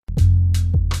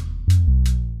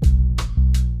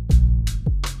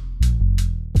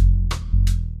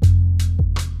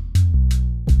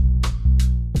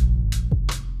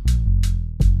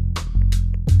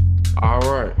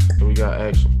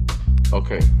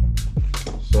Okay,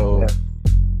 so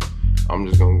I'm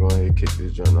just gonna go ahead and kick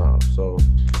this joint off. So,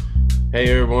 hey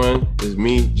everyone, it's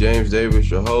me, James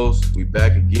Davis, your host. We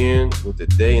back again with the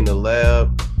Day in the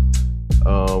Lab,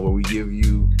 where we give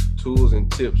you tools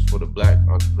and tips for the Black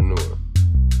entrepreneur.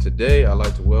 Today, I'd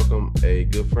like to welcome a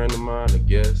good friend of mine, a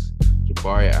guest,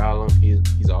 Jabari Allen.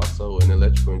 He's also an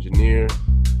electrical engineer,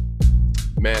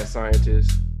 mad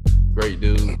scientist, great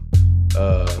dude.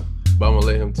 But I'm gonna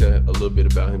let him tell a little bit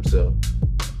about himself.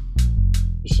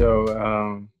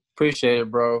 For appreciate it,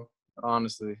 bro.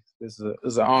 Honestly, this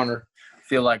is an honor. I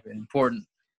feel like an important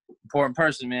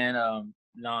person, man.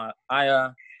 Like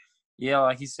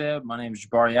he said, my name is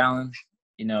Jabari Allen.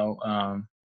 I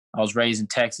was raised in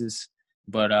Texas,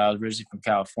 but I was originally from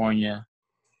California.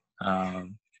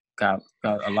 Got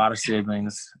a lot of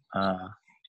siblings. I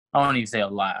won't even say a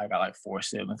lot. I got like 4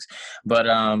 siblings, but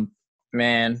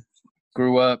man,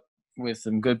 grew up with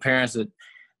some good parents that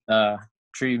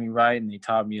treated me right, and they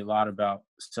taught me a lot about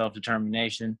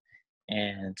self-determination.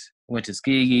 And went to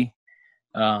Tuskegee.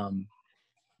 Kind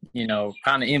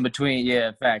of in between.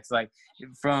 Yeah, facts. Like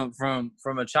from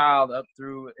a child up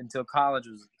through until college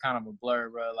was kind of a blur,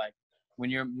 bro. Like when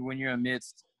you're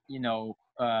amidst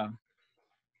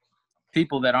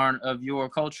people that aren't of your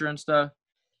culture and stuff,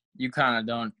 you kind of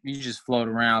don't. You just float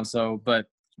around. So, but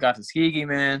got to Tuskegee,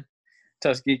 man.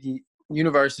 Tuskegee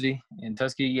University in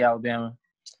Tuskegee, Alabama.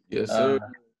 Yes, sir.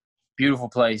 Beautiful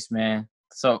place, man.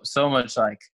 So much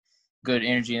like good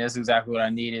energy, and that's exactly what I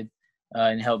needed,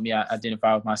 and helped me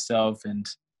identify with myself and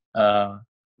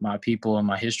my people and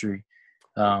my history.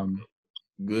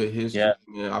 Good history,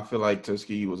 man. I feel like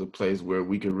Tuskegee was a place where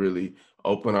we could really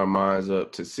open our minds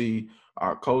up to see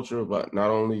our culture, but not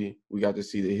only we got to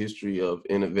see the history of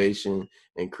innovation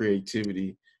and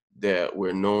creativity that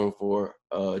we're known for.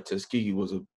 Tuskegee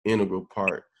was an integral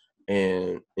part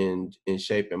and in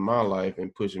shaping my life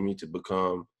and pushing me to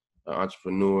become an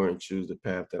entrepreneur and choose the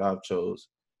path that I've chose.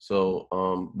 So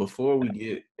before we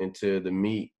get into the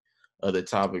meat of the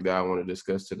topic that I want to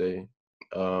discuss today,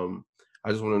 I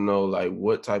just want to know, like,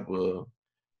 what type of,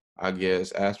 I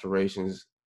guess, aspirations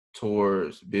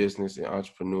towards business and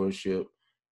entrepreneurship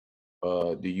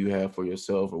do you have for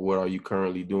yourself, or what are you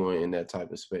currently doing in that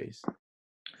type of space?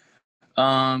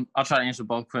 I'll try to answer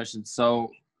both questions. So,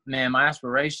 man, my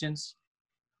aspirations,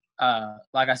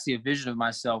 like I see a vision of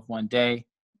myself one day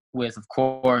with, of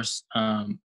course, a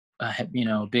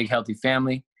big healthy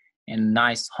family and a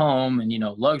nice home and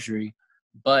luxury,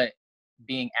 but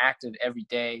being active every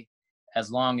day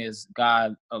as long as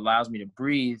God allows me to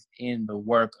breathe in the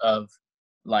work of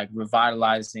like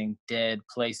revitalizing dead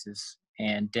places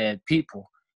and dead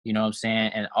people, you know what I'm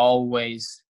saying? And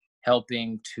always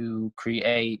helping to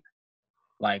create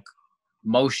like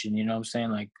motion, you know what I'm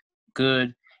saying? Like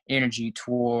good energy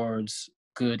towards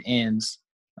good ends,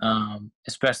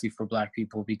 especially for Black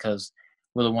people, because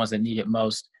we're the ones that need it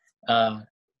most. And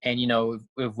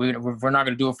if we're not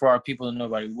going to do it for our people, then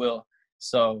nobody will.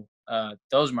 So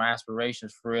those are my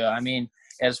aspirations for real. I mean,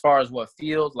 as far as what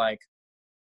field, like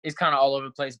it's kind of all over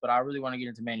the place, but I really want to get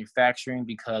into manufacturing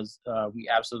because we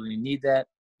absolutely need that.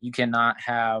 You cannot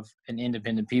have an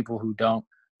independent people who don't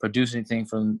produce anything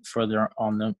on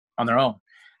their own.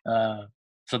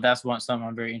 So that's something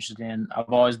I'm very interested in. I've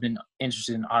always been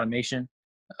interested in automation,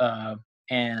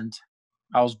 and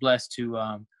I was blessed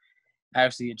to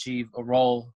actually achieve a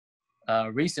role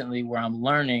recently where I'm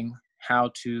learning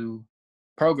how to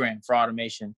program for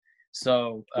automation.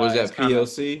 So Was it's that kind of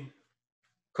PLC?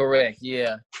 correct,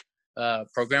 yeah.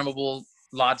 Programmable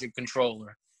logic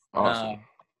controller. Uh, Awesome.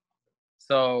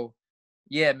 so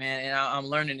yeah, man, and I'm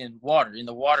learning in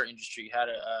the water industry, how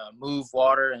to move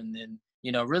water, and then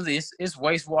really it's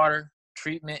wastewater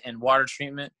treatment and water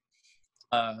treatment,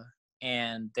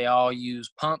 and they all use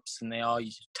pumps and they all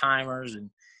use timers and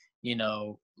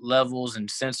levels and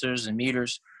sensors and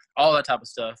meters, all that type of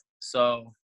stuff.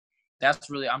 So that's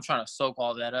really, I'm trying to soak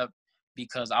all that up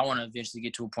because I want to eventually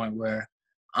get to a point where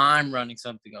I'm running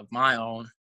something of my own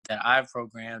that I've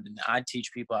programmed and I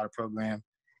teach people how to program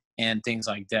and things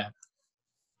like that.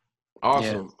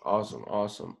 Yeah.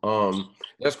 Awesome.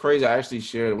 That's crazy. I actually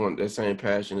share that same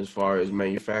passion as far as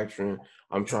manufacturing.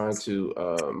 I'm trying to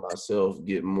myself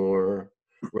get more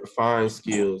refined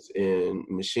skills in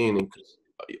machining. 'Cause,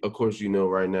 of course,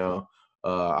 right now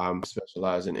I'm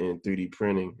specializing in 3D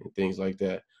printing and things like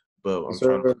that. But I'm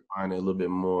trying to So, refine it a little bit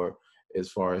more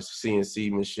as far as CNC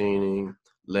machining,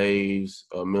 lathes,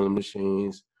 milling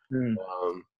machines.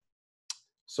 Um,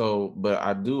 but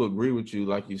I do agree with you.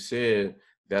 Like you said,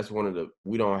 that's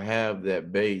we don't have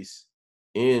that base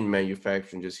in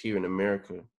manufacturing just here in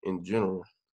America in general.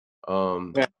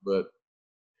 yeah. But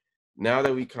now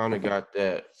that we kind of got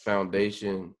that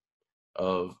foundation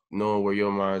of knowing where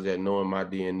your mind's at, knowing my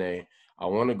DNA, I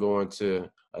want to go into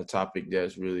a topic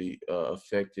that's really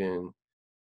affecting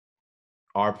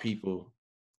our people,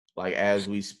 like as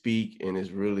we speak, and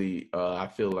it's really, I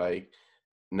feel like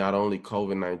not only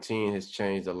COVID-19 has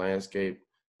changed the landscape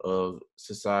of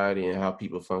society and how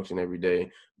people function every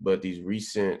day, but these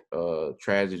recent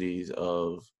tragedies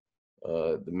of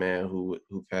the man who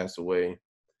passed away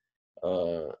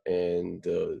and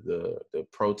the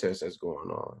protest that's going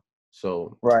on.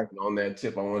 So Right. on that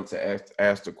tip, I wanted to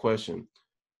ask the question: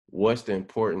 what's the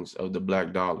importance of the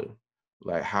black dollar?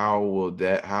 Like,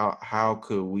 how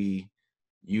could we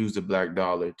use the black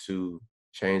dollar to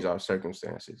change our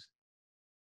circumstances?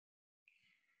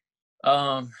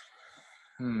 Um,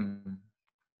 hmm.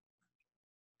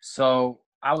 So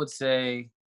I would say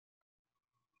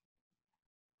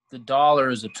the dollar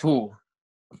is a tool,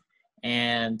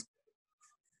 and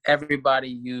everybody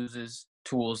uses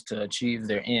tools to achieve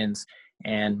their ends,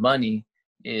 and money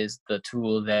is the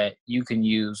tool that you can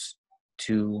use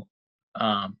to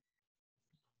um,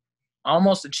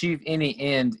 almost achieve any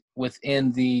end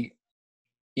within the,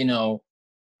 you know,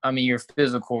 your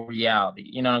physical reality.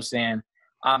 You know what I'm saying?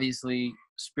 Obviously,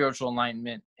 spiritual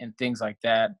enlightenment and things like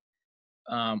that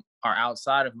are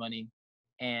outside of money,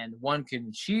 and one can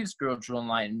achieve spiritual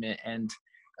enlightenment, and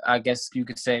I guess you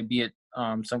could say, be it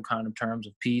some kind of terms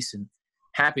of peace and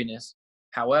happiness.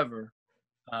 However,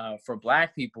 for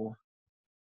Black people,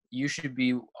 you should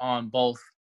be on both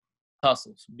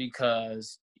hustles,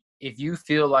 because if you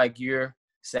feel like you're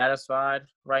satisfied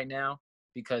right now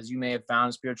because you may have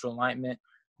found spiritual enlightenment,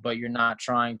 but you're not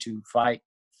trying to fight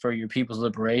for your people's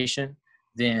liberation,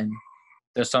 then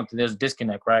there's a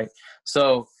disconnect, right?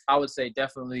 So I would say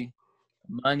definitely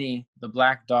money, the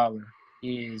black dollar,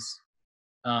 is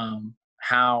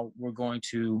how we're going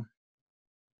to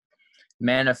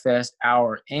manifest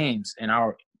our aims and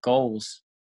our goals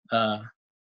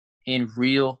in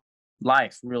real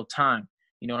life, real time.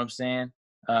 You know what I'm saying?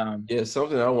 Yeah,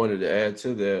 something I wanted to add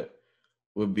to that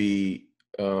would be,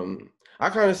 I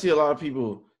kind of see a lot of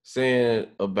people saying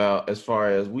about, as far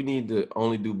as we need to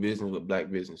only do business with black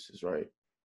businesses, right?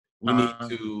 uh,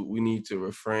 We need to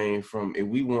refrain from, if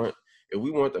we want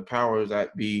the powers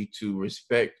that be to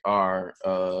respect our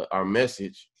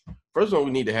message. First of all,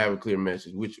 we need to have a clear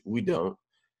message, which we don't.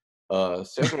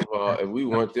 Second of all, if we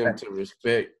want them to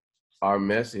respect our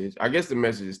message, I guess the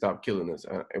message is stop killing us,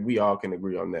 and we all can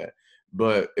agree on that.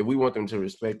 But if we want them to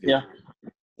respect it, yeah,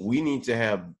 we need to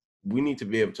have we need to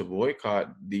be able to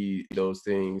boycott those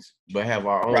things, but have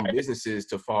our own right, businesses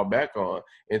to fall back on.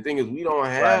 And the thing is, we don't right,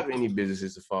 have any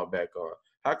businesses to fall back on.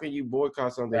 How can you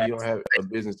boycott something you don't facts, have a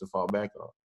business to fall back on?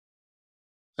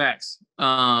 facts.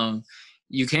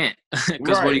 You can't,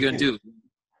 because what are you Right, gonna do?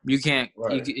 You can't.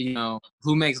 right, You know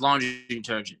who makes laundry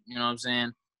detergent? You know what I'm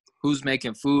saying? Who's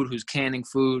making food? Who's canning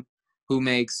food? Who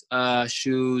makes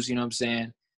shoes? You know what I'm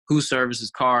saying? Who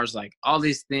services cars? Like all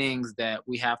these things that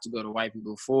we have to go to white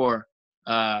people for.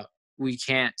 We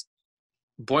can't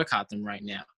boycott them right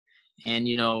now. And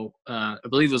I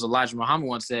believe it was Elijah Muhammad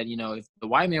once said, if the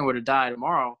white man were to die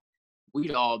tomorrow,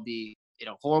 we'd all be in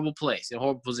a horrible place, in a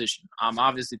horrible position. I'm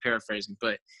obviously paraphrasing,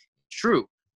 but it's true,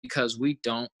 because we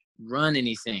don't run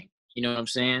anything. You know what I'm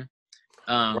saying?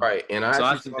 right. And I So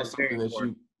I actually think saw that's very something that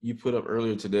important. you put up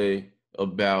earlier today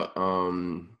about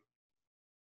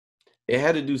it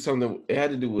had to do something. It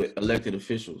had to do with elected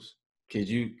officials. Could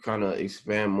you kind of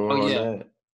expand Oh more on yeah, that?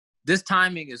 this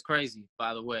timing is crazy.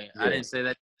 By the way, I Yeah. didn't say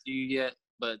that to you yet,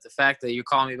 but the fact that you're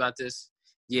calling me about this,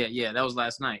 yeah, that was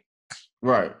last night.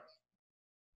 Right.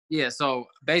 Yeah, so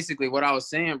basically what I was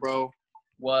saying, bro,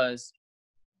 was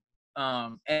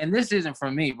and this isn't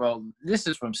from me, bro. This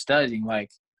is from studying, like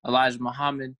Elijah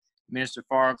Muhammad, Minister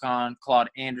Farrakhan, Claude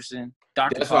Anderson,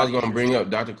 Dr. That's what I Claude was gonna Anderson. bring up,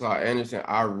 Dr. Claude Anderson.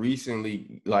 I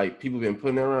recently, like, people been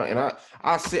putting it around, and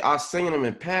I seen him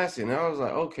in passing, and I was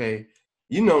like, okay,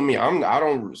 you know me, I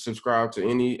don't subscribe to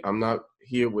any. I'm not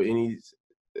here with any,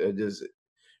 just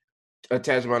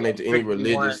attach my name to any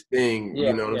Strictly one. religious thing. You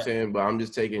Yeah, know what I'm yeah. saying? But I'm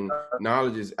just taking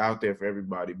knowledge is out there for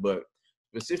everybody. But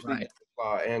specifically, Right. Dr.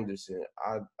 Claude Anderson,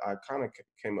 I kind of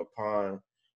came upon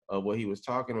what he was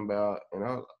talking about,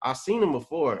 and I seen him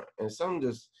before, and something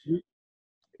just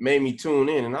made me tune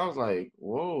in, and I was like,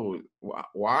 "Whoa,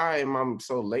 why am I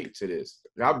so late to this?"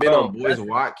 I've been on Bro, Boyce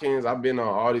Watkins, I've been on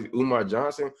all these Umar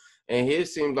Johnson, and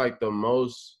his seemed like the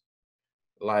most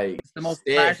like it's the most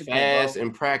practical, steadfast bro.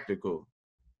 and practical.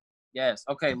 Yes.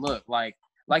 Okay, look, like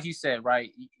you said,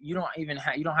 right? You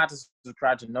don't have to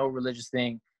subscribe to no religious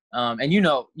thing. And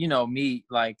me,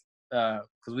 like,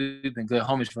 because we've been good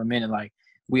homies for a minute. Like,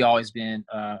 we always been,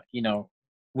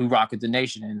 we rock with the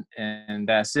nation, and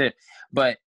that's it.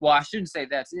 But, well, I shouldn't say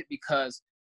that's it, because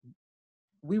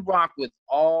we rock with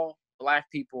all Black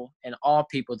people and all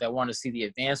people that want to see the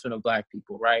advancement of Black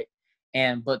people, right?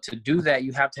 But to do that,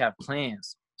 you have to have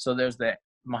plans. So there's the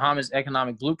Muhammad's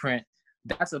economic blueprint.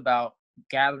 That's about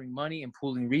gathering money and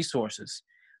pooling resources.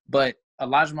 But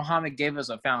Elijah Muhammad gave us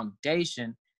a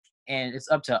foundation, and it's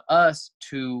up to us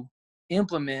to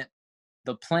implement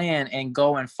the plan and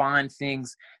go and find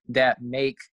things that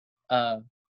make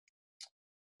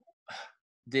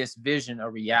this vision a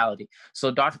reality. So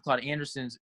Dr. Claude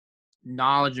Anderson's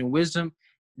knowledge and wisdom,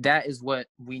 that is what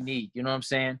we need. You know what I'm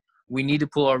saying? We need to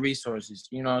pool our resources.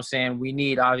 You know what I'm saying? We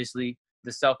need, obviously,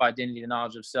 the self-identity, the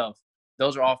knowledge of self.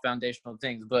 Those are all foundational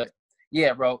things. But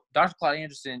yeah, bro, Dr. Claude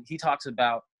Anderson, he talks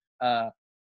about,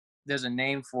 there's a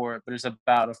name for it, but it's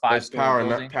about a 5-story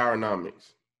building.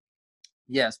 Powernomics.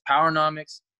 Yes,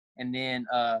 Powernomics. And then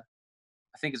I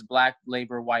think it's Black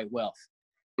Labor, White Wealth.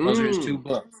 Those are his 2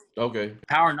 books. Okay.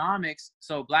 Powernomics.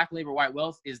 So Black Labor, White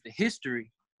Wealth is the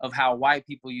history of how white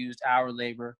people used our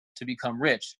labor to become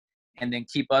rich and then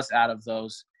keep us out of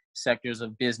those sectors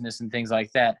of business and things like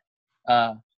that.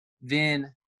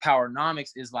 Then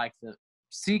Powernomics is like the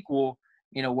sequel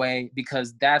in a way,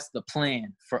 because that's the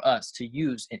plan for us to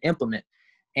use and implement.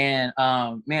 And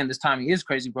man, this timing is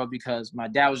crazy, bro, because my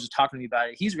dad was just talking to me about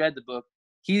it. He's read the book.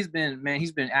 He's been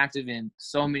active in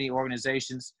so many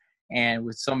organizations and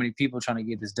with so many people trying to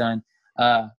get this done.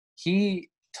 He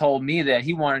told me that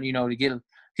he wanted,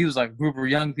 he was like a group of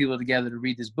young people together to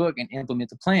read this book and implement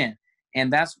the plan.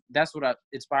 And that's what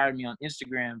inspired me on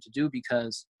Instagram to do,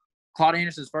 because Claude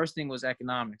Anderson's first thing was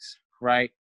economics,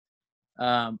 right?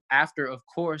 After, of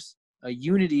course, a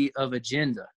unity of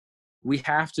agenda. We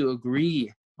have to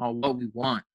agree on what we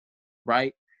want,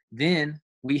 right? Then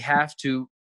we have to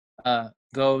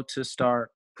go to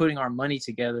start putting our money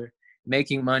together,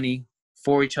 making money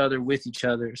for each other, with each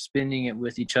other, spending it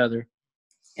with each other.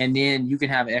 And then you can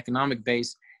have an economic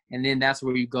base. And then that's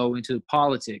where you go into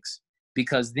politics,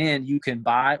 because then you can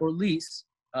buy or lease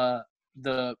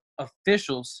the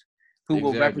officials who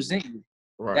will represent you.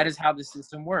 Right. That is how the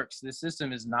system works. The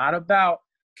system is not about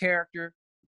character.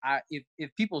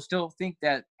 If people still think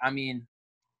that, I mean,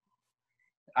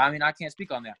 I can't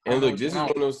speak on that. And look, this is one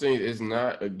of those things. It's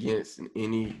not against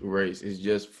any race. It's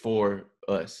just for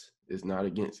us. It's not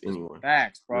against anyone.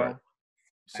 Facts, bro. Right.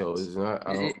 So it's not.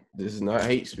 This is not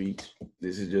hate speech.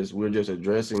 This is just, we're just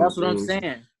addressing. That's what I'm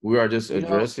saying. We are just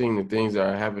addressing the things that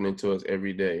are happening to us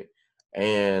every day.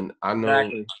 And I know,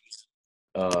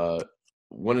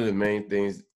 one of the main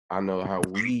things, I know how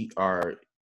we are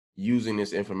using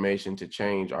this information to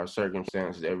change our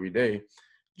circumstances every day.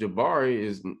 Jabari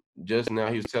is just now,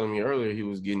 he was telling me earlier, he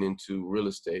was getting into real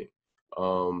estate.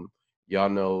 Y'all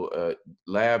know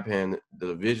Lab Hand,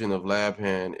 the vision of Lab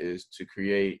Hand is to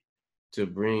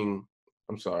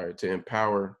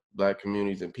empower Black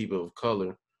communities and people of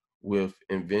color with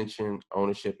invention,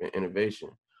 ownership, and innovation.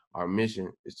 Our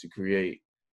mission is to create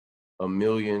 $1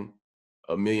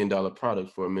 million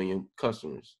product for 1 million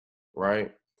customers,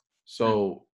 right?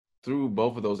 So through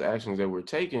both of those actions that we're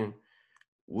taking,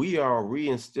 we are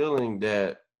reinstilling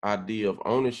that idea of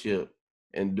ownership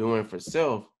and doing for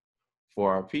self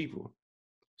for our people.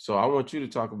 So I want you to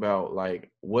talk about,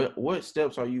 like, what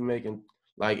steps are you making,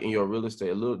 like, in your real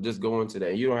estate? Just go into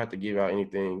that. You don't have to give out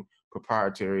anything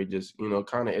proprietary. Just,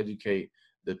 kind of educate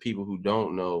the people who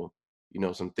don't know,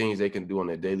 some things they can do on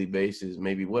a daily basis.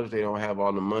 Maybe what if they don't have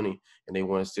all the money and they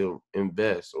want to still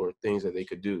invest, or things that they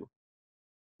could do?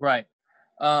 Right.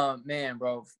 Man,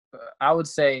 bro, I would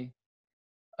say,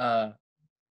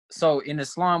 so in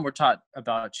Islam, we're taught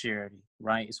about charity,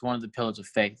 right? It's one of the pillars of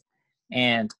faith.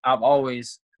 And I've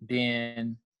always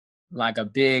been like a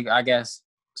big, I guess,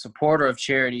 supporter of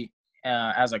charity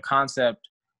as a concept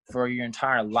for your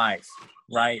entire life,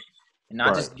 right? And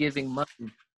not just giving money,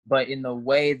 but in the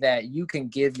way that you can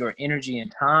give your energy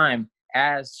and time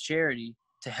as charity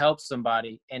to help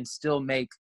somebody and still make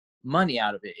money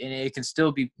out of it. And it can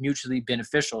still be mutually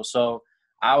beneficial. So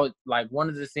I would, like, one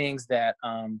of the things that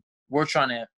we're trying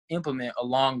to implement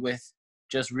along with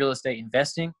just real estate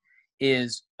investing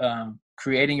is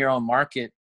creating your own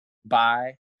market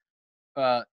by,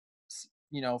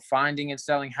 finding and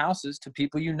selling houses to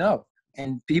people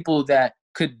and people that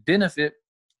could benefit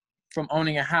from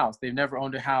owning a house. They've never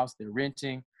owned a house. They're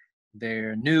renting.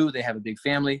 They're new. They have a big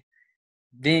family.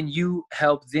 Then you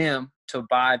help them to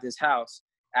buy this house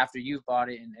after you've bought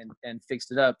it and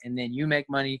fixed it up. And then you make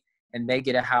money and they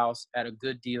get a house at a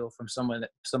good deal from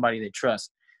somebody they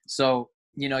trust. So,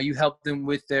 you help them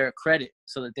with their credit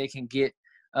so that they can get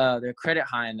their credit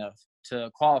high enough to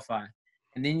qualify.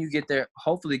 and then you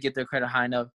hopefully get their credit high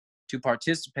enough to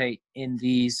participate in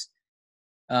these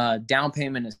down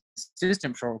payment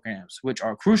assistance programs, which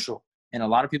are crucial, and a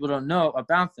lot of people don't know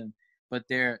about them. But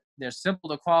they're simple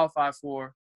to qualify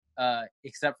for,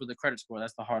 except for the credit score.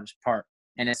 That's the hardest part,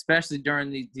 and especially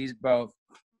during these bro.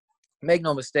 Make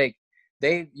no mistake,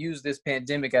 they use this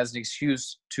pandemic as an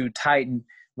excuse to tighten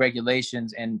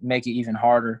regulations and make it even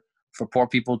harder for poor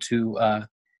people to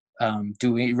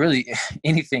do really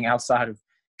anything outside of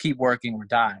keep working or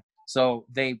die. So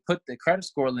they put the credit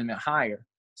score limit higher.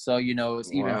 So,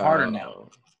 it's even harder now.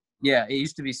 Yeah, it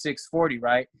used to be 640,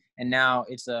 right? And now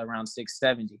it's around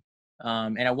 670.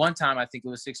 And at one time, I think it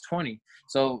was 620.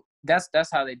 So that's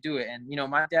how they do it. And,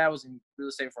 my dad was in real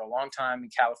estate for a long time in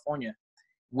California.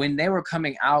 When they were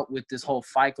coming out with this whole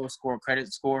FICO score,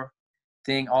 credit score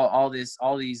thing,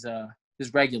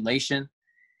 this regulation,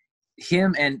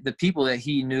 him and the people that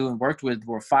he knew and worked with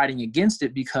were fighting against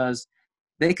it because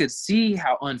they could see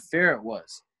how unfair it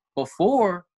was.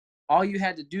 Before, all you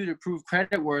had to do to prove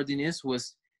creditworthiness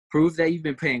was prove that you've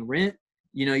been paying rent.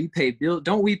 You pay bills.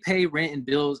 Don't we pay rent and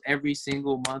bills every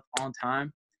single month on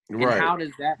time? Right. And how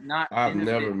does that not I've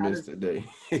benefit? never missed a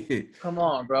day. Come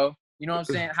on, bro. You know what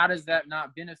I'm saying? How does that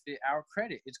not benefit our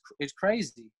credit? It's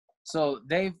crazy. So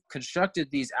they've constructed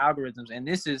these algorithms, and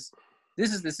this is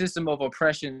the system of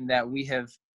oppression that we have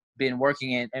been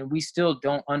working in, and we still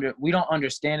don't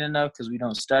understand enough because we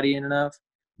don't study it enough.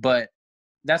 But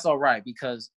that's all right,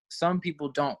 because some people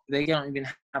don't even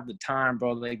have the time,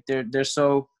 bro. Like they're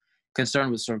so concerned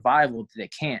with survival that they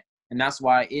can't. And that's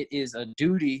why it is a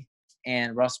duty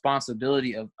and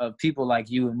responsibility of people like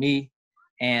you and me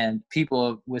and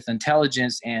people with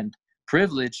intelligence and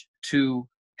privilege to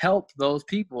help those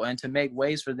people and to make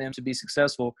ways for them to be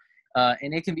successful.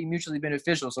 And it can be mutually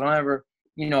beneficial. So don't ever,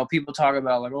 people talk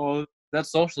about like, oh,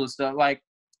 that's socialist stuff. Like,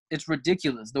 it's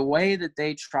ridiculous. The way that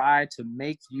they try to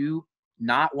make you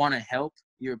not want to help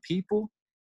your people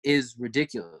is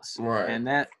ridiculous. Right. And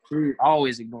that we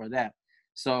always ignore that.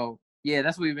 So yeah,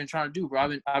 that's what we've been trying to do,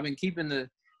 bro. I've been keeping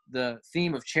the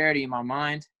theme of charity in my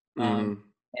mind.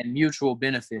 And mutual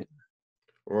benefit.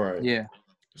 Right. Yeah.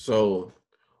 So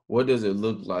what does it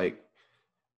look like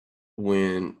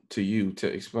to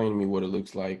explain to me what it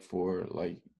looks like for,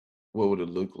 like, what would it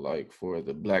look like for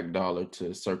the black dollar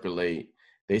to circulate?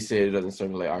 They said it doesn't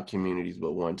circulate our communities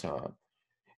but one time.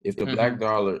 If the black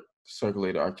dollar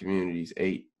circulated our communities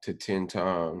 8 to 10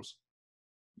 times,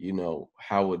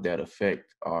 how would that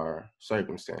affect our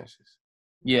circumstances?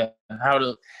 Yeah.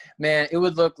 It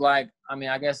would look like,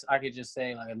 I guess I could just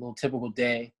say like a little typical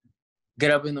day.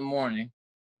 Get up in the morning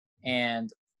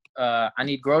and I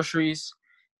need groceries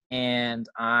and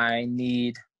I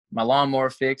need my lawnmower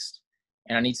fixed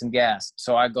and I need some gas.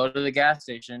 So I go to the gas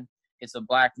station. It's a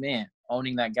black man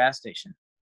owning that gas station.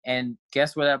 And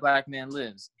guess where that black man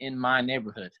lives? In my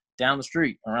neighborhood, down the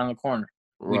street, around the corner.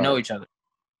 Right. We know each other.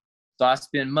 So I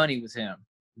spend money with him.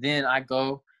 Then I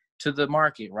go to the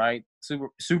market, right?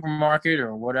 Supermarket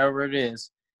or whatever it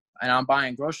is. And I'm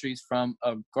buying groceries from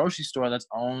a grocery store that's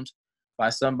owned by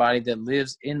somebody that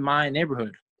lives in my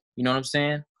neighborhood. You know what I'm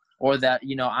saying? Or that,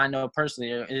 I know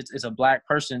personally, it's a black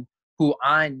person who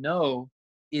I know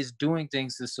is doing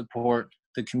things to support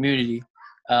the community,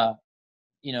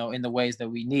 in the ways that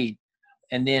we need.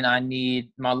 And then I need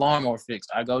my lawnmower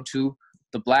fixed. I go to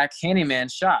the black handyman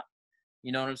shop.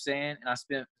 You know what I'm saying? And I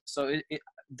spend, so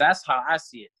that's how I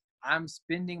see it. I'm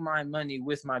spending my money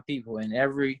with my people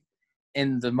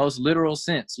in the most literal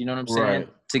sense, you know what I'm saying? Right.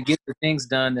 To get the things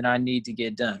done that I need to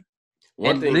get done.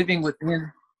 Living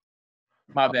within,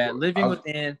 my bad,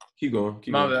 within. Keep going.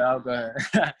 My bad, I'll go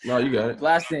ahead. No, you got it.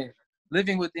 Last thing,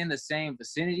 living within the same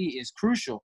vicinity is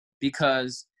crucial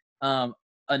because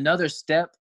another step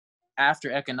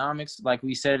after economics, like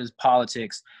we said, is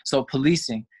politics. So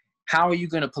policing. How are you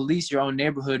going to police your own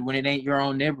neighborhood when it ain't your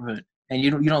own neighborhood? And you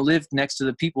don't live next to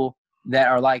the people that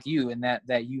are like you and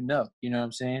that you know what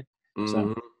I'm saying?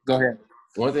 So go ahead.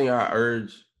 One thing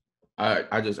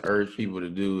I just urge people to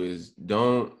do is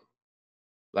don't,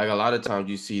 like, a lot of times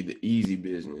you see the easy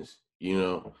business,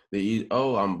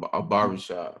 I'm a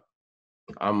barbershop,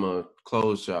 I'm a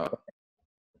clothes shop,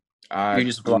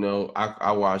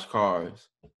 I wash cars.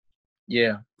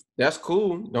 Yeah. That's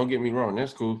cool. Don't get me wrong.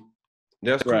 That's cool.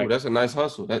 That's cool. Right. That's a nice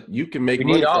hustle. That you can make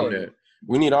money from that.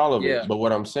 We need all of it. But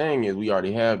what I'm saying is we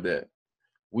already have that.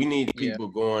 We need people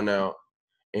going out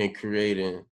and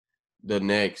creating the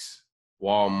next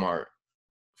Walmart,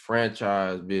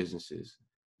 franchise businesses,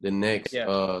 the next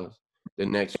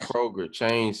Kroger,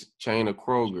 chain of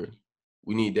Kroger.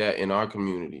 We need that in our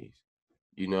communities,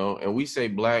 and we say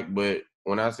black, but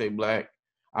when I say black,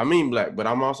 I mean black, but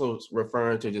I'm also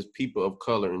referring to just people of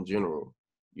color in general.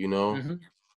 You know, Mm-hmm.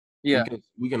 Yeah.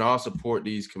 we can all support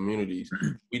these communities.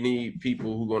 We need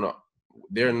people who gonna.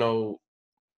 There are no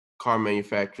car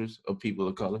manufacturers of people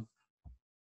of color.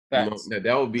 You know, Facts.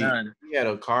 that would be, if None. we had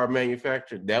a car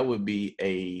manufacturer, that would be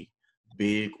a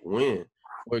big win.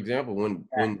 For example,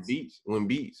 Facts. when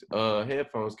Beats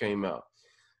headphones came out,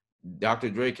 Dr.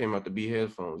 Dre came out to Beat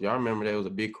headphones. Y'all remember that was a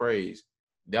big craze.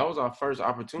 That was our first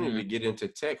opportunity to get into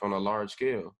tech on a large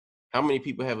scale. How many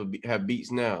people have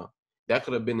Beats now? That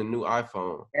could have been the new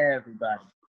iPhone. Everybody.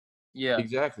 Yeah.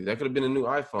 Exactly. That could have been a new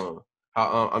iPhone.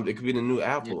 It could be the new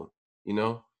Yeah. Apple, you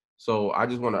know? So I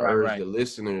just want to Right. urge Right. the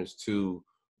listeners to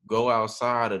go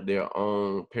outside of their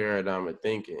own paradigm of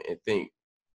thinking and think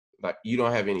like you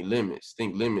don't have any limits.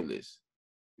 Think limitless.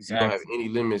 You don't have Exactly. any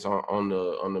limits on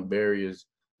the barriers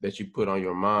that you put on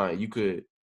your mind. You could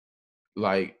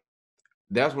like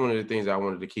that's one of the things I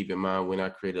wanted to keep in mind when I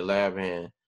created Lab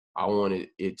Hand. I wanted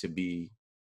it to be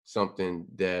something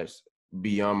that's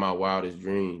beyond my wildest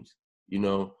dreams. You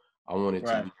know, I want it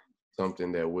to Right. be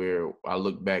something that where I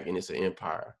look back and it's an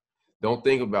empire. Don't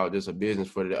think about just a business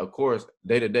for today. Of course,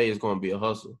 day to day is going to be a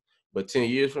hustle, but 10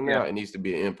 years from now, Yeah. it needs to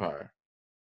be an empire.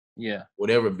 Yeah.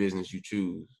 Whatever business you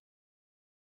choose.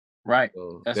 Right.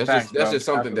 So That's facts, that's bro. just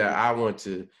something that Absolutely. I want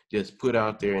to just put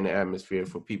out there in the atmosphere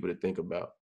for people to think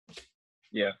about.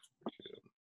 Yeah.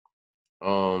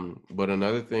 But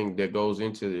another thing that goes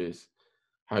into this,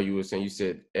 how you were saying, you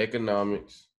said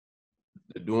economics,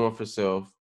 the doing for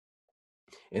self,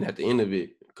 and at the end of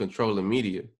it, controlling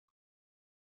media.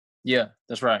 Yeah.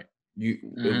 That's right. If we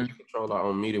Mm-hmm. control our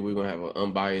own media, we're gonna have an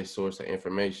unbiased source of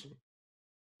information.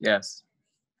 Yes.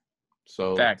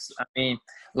 So, Facts. I mean,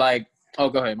 like, oh,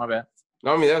 go ahead. My bad.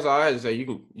 I mean, that's all I had to say.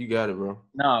 You got it, bro.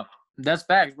 No, that's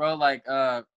facts, bro. Like,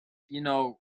 you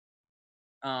know,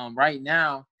 right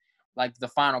now, like the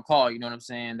Final Call, you know what I'm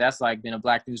saying? That's like been a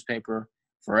black newspaper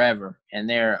forever, and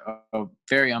they're a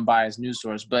very unbiased news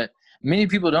source. But many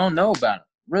people don't know about it.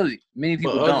 Really, many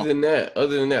But people don't.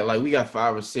 other than that, like we got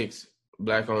 5 or 6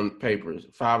 black-owned papers,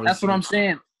 5 or That's what I'm 6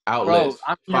 saying, bro. outlets,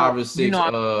 5 or 6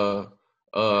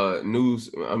 news.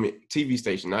 I mean, TV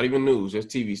station, not even news, just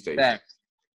TV station. facts.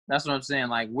 That's what I'm saying.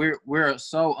 Like we're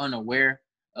so unaware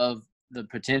of the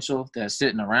potential that's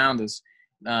sitting around us.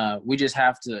 We just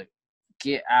have to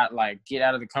get out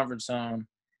of the comfort zone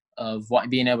of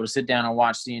being able to sit down and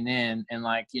watch CNN and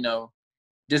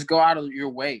just go out of your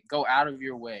way. Go out of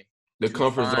your way The to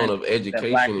comfort zone find of that education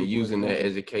black and people are using that doing.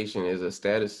 education as a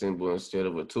status symbol instead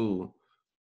of a tool.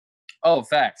 Oh,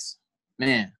 facts,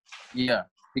 man. Yeah,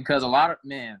 because I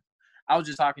was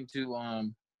just talking to a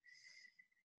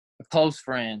close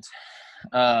friend,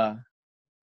 uh,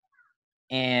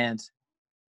 and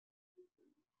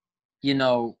you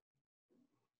know,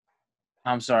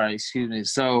 I'm sorry, excuse me.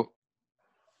 So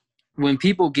when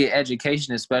people get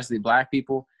education, especially black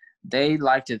people, they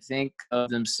like to think of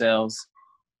themselves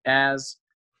as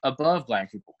above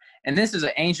black people. And this is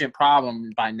an ancient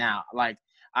problem by now. Like,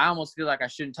 I almost feel like I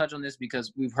shouldn't touch on this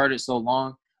because we've heard it so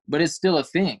long, but it's still a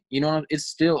thing. You know, it's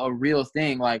still a real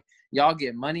thing. Like, y'all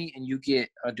get money and you get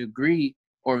a degree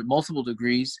or multiple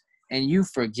degrees and you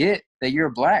forget that you're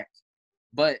black.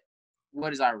 But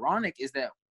what is ironic is that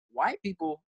white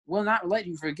people will not let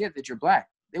you forget that you're black.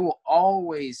 They will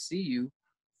always see you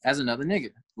as another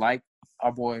nigga, like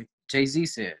our boy Jay-Z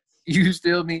said. You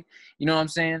still me? You know what I'm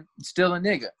saying? Still a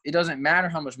nigga. It doesn't matter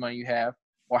how much money you have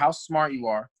or how smart you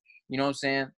are. You know what I'm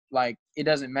saying? Like, it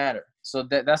doesn't matter. So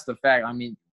that's the fact. I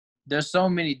mean, there's so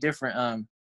many different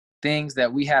things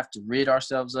that we have to rid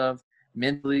ourselves of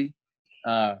mentally,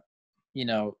 uh, you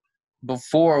know,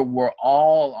 before we're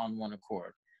all on one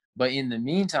accord. But in the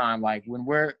meantime, like when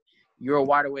you're a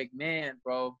wide awake man,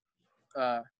 bro.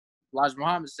 Elijah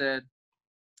Muhammad said,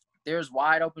 "There's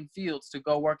wide open fields to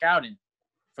go work out in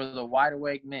for the wide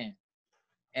awake man,"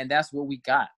 and that's what we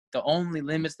got. The only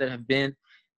limits that have been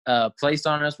placed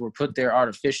on us were put there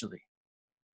artificially,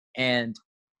 and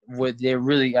what they're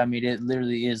really, I mean, it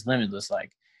literally is limitless.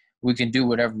 Like, we can do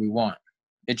whatever we want.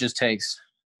 It just takes,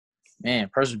 man,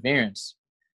 perseverance.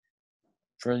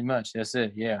 Pretty much, that's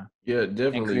it. Yeah, Yeah, and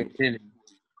definitely. creativity.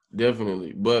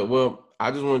 Definitely. But well, I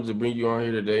just wanted to bring you on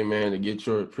here today, man, to get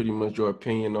your pretty much your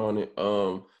opinion on it.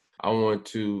 I want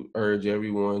to urge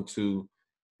everyone to,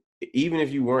 even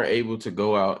if you weren't able to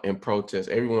go out and protest,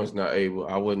 everyone's not able.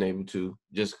 I wasn't able to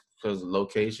just because of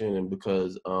location and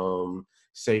because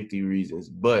safety reasons.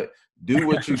 But do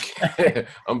what you can.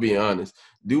 I'm being honest.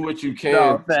 Do what you can.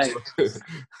 No, thanks.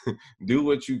 Do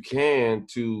what you can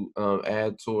to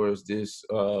add towards this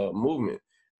movement.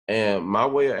 And my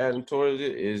way of adding towards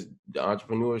it is the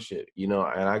entrepreneurship, you know,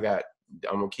 and I got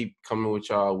I'm gonna keep coming with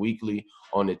y'all weekly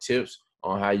on the tips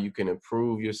on how you can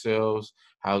improve yourselves,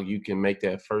 how you can make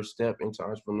that first step into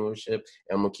entrepreneurship.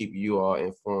 And I'm gonna keep you all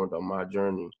informed on my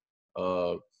journey.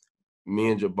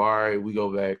 Me and Jabari, we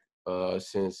go back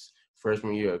since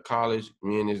freshman year of college.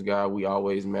 Me and this guy, we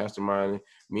always masterminding.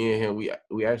 Me and him,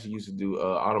 we actually used to do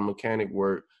auto mechanic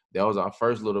work. That was our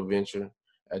first little venture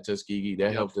at Tuskegee.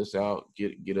 That helped us out,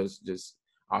 get us just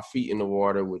our feet in the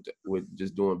water with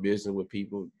just doing business with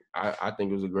people. I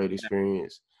think it was a great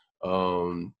experience.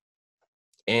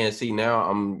 And see, now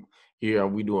I'm here.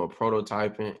 We doing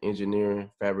prototyping,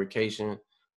 engineering, fabrication.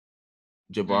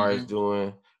 Jabari is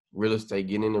doing real estate,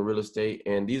 getting into real estate.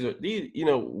 And these,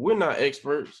 we're not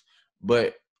experts,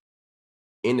 but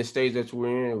in the stage that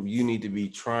we're in, you need to be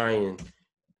trying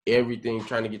everything,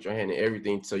 trying to get your hand in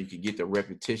everything so you can get the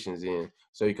repetitions in,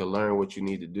 so you can learn what you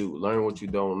need to do, learn what you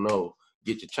don't know,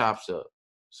 get your chops up.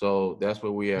 So that's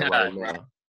where we at right now.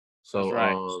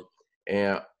 So,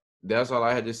 and that's all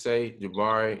I had to say.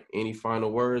 Jabari, any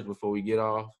final words before we get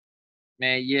off?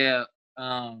 Man, yeah.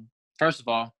 First of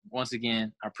all, once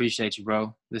again, I appreciate you,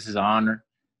 bro. This is an honor.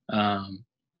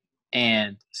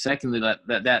 And secondly,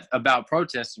 that about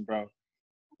protesting, bro.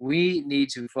 We need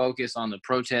to focus on the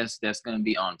protest that's going to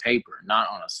be on paper, not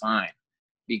on a sign.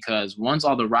 Because once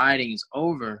all the rioting is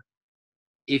over,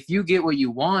 if you get what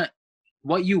you want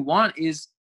is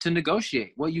to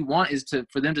negotiate. What you want is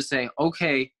for them to say,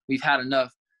 okay, we've had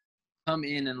enough. Come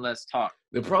in and let's talk.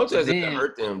 The protest doesn't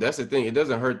hurt them. That's the thing. It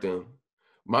doesn't hurt them.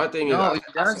 My thing is,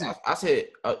 I said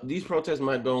these protests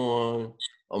might go on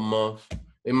a month.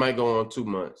 It might go on 2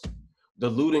 months. The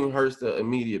looting hurts the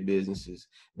immediate businesses.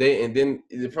 And then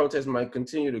the protests might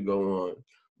continue to go on.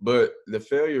 But the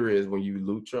failure is when you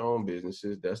loot your own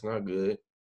businesses. That's not good.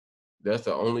 That's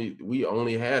we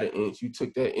only had an inch. You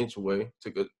took that inch away,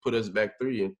 put us back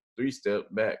three steps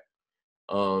back.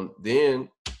 Then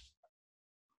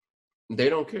they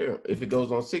don't care if it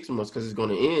goes on 6 months because it's going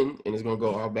to end and it's going to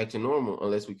go all back to normal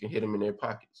unless we can hit them in their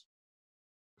pockets.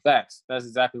 Facts. That's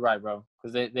exactly right, bro.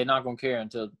 Because they're not going to care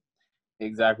until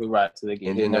exactly right. So they get.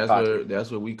 And then that's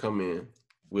where we come in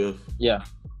with. Yeah.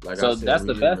 Like so I said, that's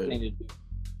the best thing to do.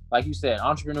 Like you said,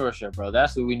 entrepreneurship, bro.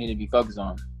 That's what we need to be focused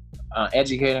on.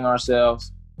 Educating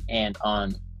ourselves and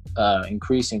on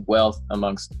increasing wealth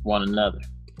amongst one another.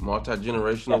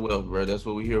 Multi-generational wealth, bro. That's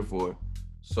what we're here for.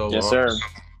 So yes, sir.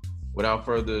 Without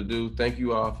further ado, thank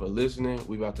you all for listening.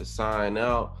 We about to sign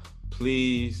out.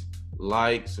 Please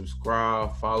like,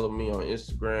 subscribe, follow me on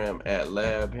Instagram at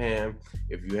LabHam.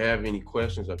 If you have any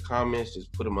questions or comments,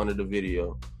 just put them under the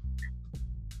video.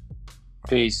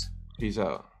 Peace. Peace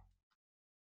out.